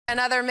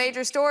Another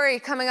major story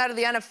coming out of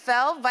the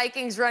NFL.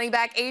 Vikings running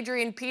back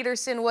Adrian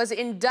Peterson was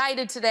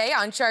indicted today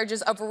on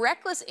charges of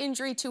reckless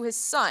injury to his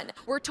son.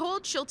 We're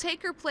told she'll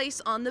take her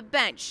place on the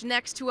bench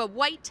next to a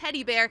white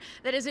teddy bear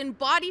that has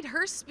embodied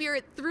her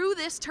spirit through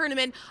this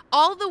tournament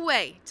all the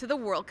way to the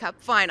World Cup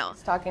final.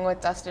 Talking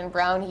with Dustin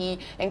Brown, he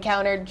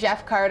encountered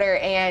Jeff Carter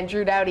and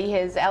Drew Doughty,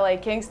 his LA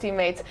Kings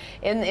teammates,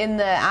 in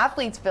the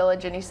athletes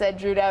village, and he said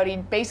Drew Doughty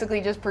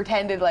basically just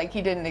pretended like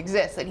he didn't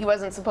exist, that he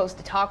wasn't supposed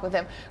to talk with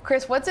him.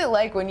 Chris, what's it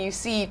like when you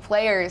see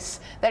players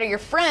that are your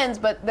friends,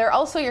 but they're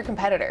also your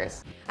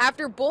competitors?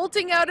 After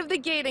bolting out of the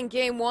gate in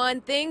Game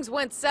 1, things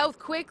went south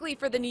quickly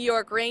for the New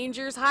York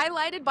Rangers,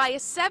 highlighted by a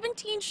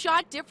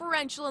 17-shot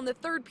differential in the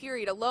third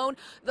period alone,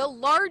 the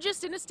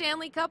largest in a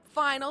Stanley Cup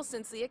final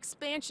since the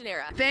expansion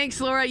era.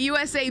 Thanks, Laura.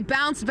 USA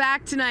bounced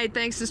back tonight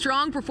thanks to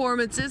strong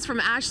performances from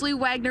Ashley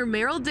Wagner,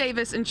 Merrill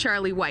Davis, and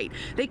Charlie White.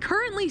 They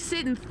currently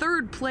sit in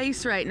third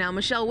place right now.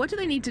 Michelle, what do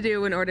they need to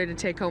do in order to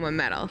take home a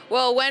medal?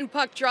 Well, when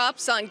puck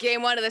drops on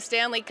Game 1 of the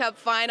Stanley Cup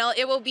final,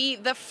 it will be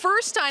the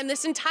first time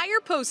this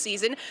entire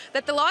postseason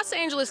that the Los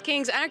Angeles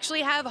Kings actually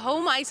have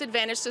home ice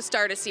advantage to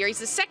start a series,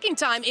 the second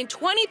time in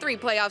 23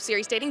 playoff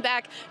series dating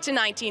back to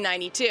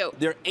 1992.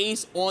 Their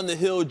ace on the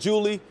hill,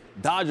 Julie.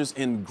 Dodgers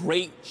in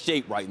great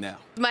shape right now.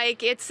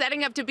 Mike, it's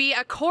setting up to be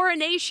a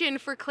coronation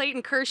for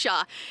Clayton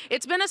Kershaw.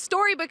 It's been a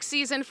storybook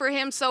season for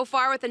him so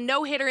far with a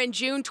no-hitter in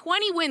June,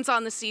 20 wins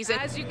on the season.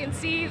 As you can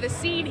see, the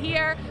scene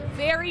here,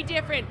 very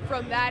different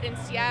from that in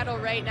Seattle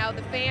right now.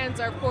 The fans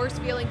are, of course,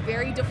 feeling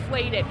very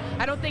deflated.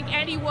 I don't think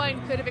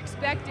anyone could have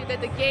expected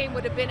that the game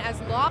would have been as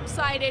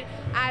lopsided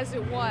as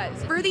it was.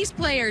 For these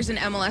players in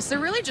MLS, they're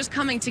really just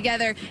coming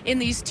together in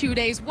these 2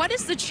 days. What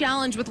is the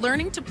challenge with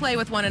learning to play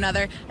with one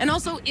another? And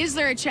also, is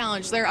there a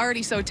challenge? They're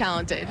already so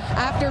talented.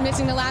 After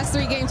missing the last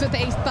 3 games with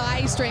a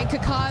thigh strain,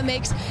 Kaká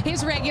makes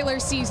his regular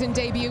season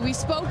debut. We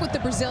spoke with the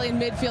Brazilian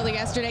midfielder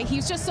yesterday.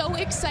 He's just so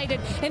excited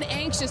and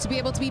anxious to be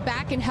able to be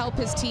back and help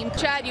his team.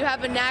 Chad, you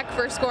have a knack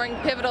for scoring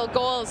pivotal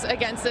goals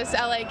against this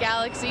LA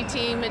Galaxy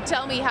team. And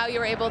tell me how you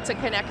were able to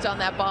connect on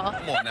that ball.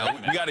 Come on now,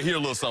 we got to hear a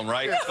little something,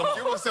 right? Come on,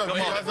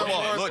 come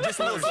on. Look, just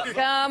a little something.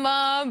 Come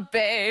on,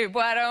 babe,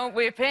 why don't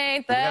we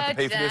paint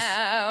the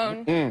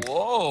town?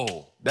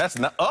 Whoa, that's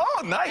not.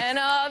 Oh, nice. And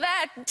all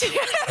that. All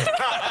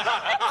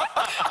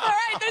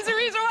right, there's a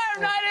reason why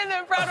I'm not in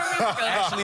the front of me.